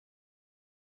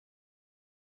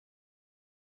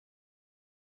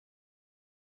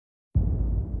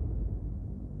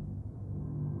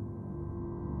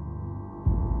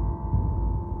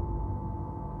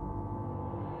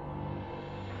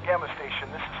Gamma Station,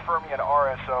 this is Fermi at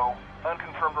RSO.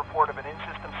 Unconfirmed report of an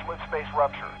in-system slip space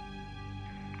rupture.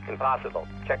 Impossible.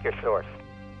 Check your source.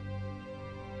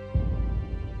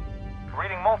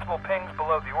 Reading multiple pings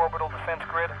below the orbital defense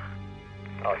grid.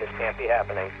 Oh, this can't be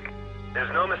happening.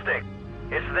 There's no mistake.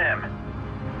 It's them.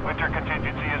 Winter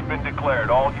contingency has been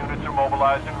declared. All units are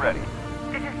mobilized and ready.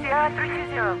 This is Sierra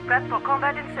 320. Prep for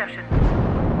combat insertion.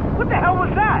 What the hell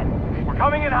was that? We're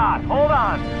coming in hot. Hold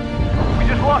on. We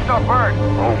just lost our bird.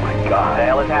 Oh my god. What the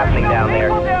hell is happening down there?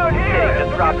 Down here. Kitty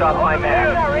just dropped off my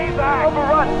map.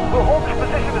 Overrun. We'll hold this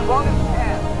position as long as we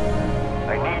can.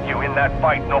 I need you in that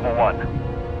fight, Noble One.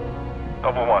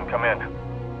 Noble One, come in.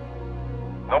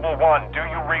 Noble One, do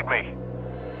you read me?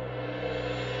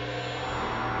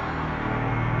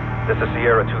 This is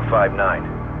Sierra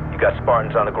 259. You got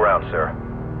Spartans on the ground, sir.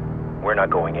 We're not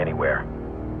going anywhere.